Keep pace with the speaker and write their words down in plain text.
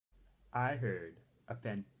I heard a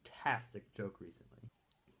fantastic joke recently.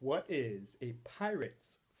 What is a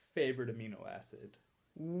pirate's favorite amino acid?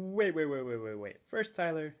 Wait. First,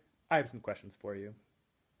 Tyler, I have some questions for you.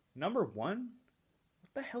 Number one,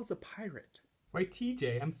 what the hell's a pirate? Why,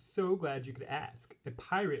 TJ, I'm so glad you could ask. A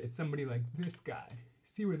pirate is somebody like this guy.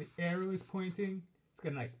 See where the arrow is pointing? He's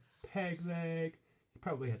got a nice peg leg. He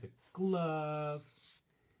probably has a glove.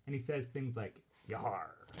 And he says things like,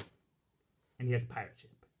 yar. And he has a pirate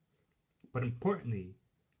ship. But importantly,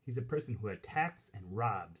 he's a person who attacks and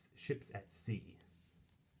robs ships at sea.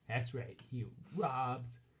 That's right, he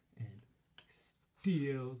robs and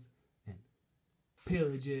steals and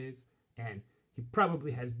pillages, and he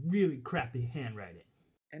probably has really crappy handwriting.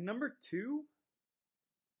 And number two,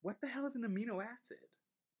 what the hell is an amino acid?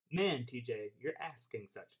 Man, TJ, you're asking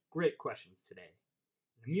such great questions today.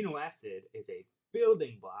 An amino acid is a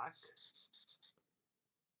building block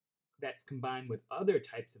that's combined with other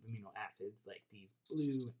types of amino acids like these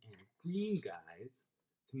blue and green guys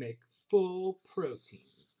to make full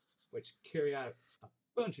proteins, which carry out a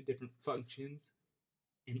bunch of different functions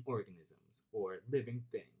in organisms or living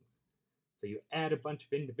things. So you add a bunch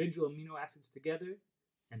of individual amino acids together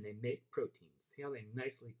and they make proteins. See how they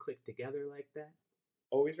nicely click together like that?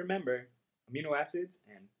 Always remember, amino acids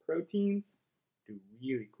and proteins do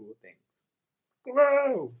really cool things.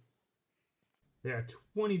 Glow! There are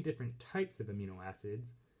 20 different types of amino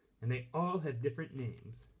acids, and they all have different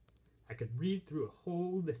names. I could read through a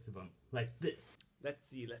whole list of them, like this. Let's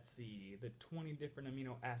see. The 20 different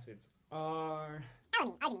amino acids are...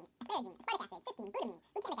 alanine, arginine, asparagine,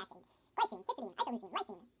 aspartic acid, cysteine, glutamine, glutamic acid,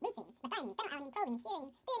 glycine, histidine, isoleucine, lysine, leucine, methionine, phenylalanine, proline,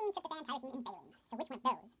 serine, threonine, tryptophan, tyrosine, and valine. So which one of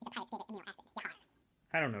those is a pirate's favorite amino acid? Yahar.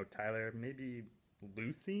 I don't know, Tyler. Maybe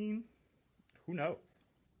leucine? Who knows?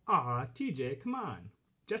 Aw, TJ, come on.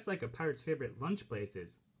 Just like a pirate's favorite lunch place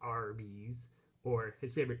is Arby's, or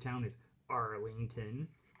his favorite town is Arlington,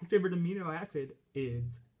 his favorite amino acid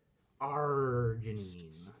is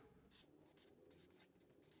arginine.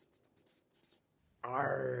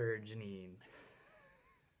 Arginine.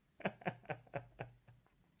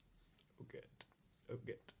 So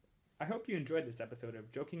good. I hope you enjoyed this episode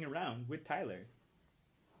of Joking Around with Tyler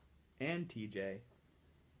and TJ.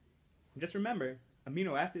 And just remember,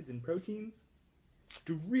 amino acids and proteins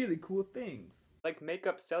do really cool things, like make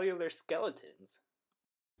up cellular skeletons.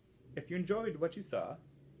 If you enjoyed what you saw,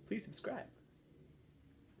 please subscribe.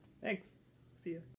 Thanks. See ya.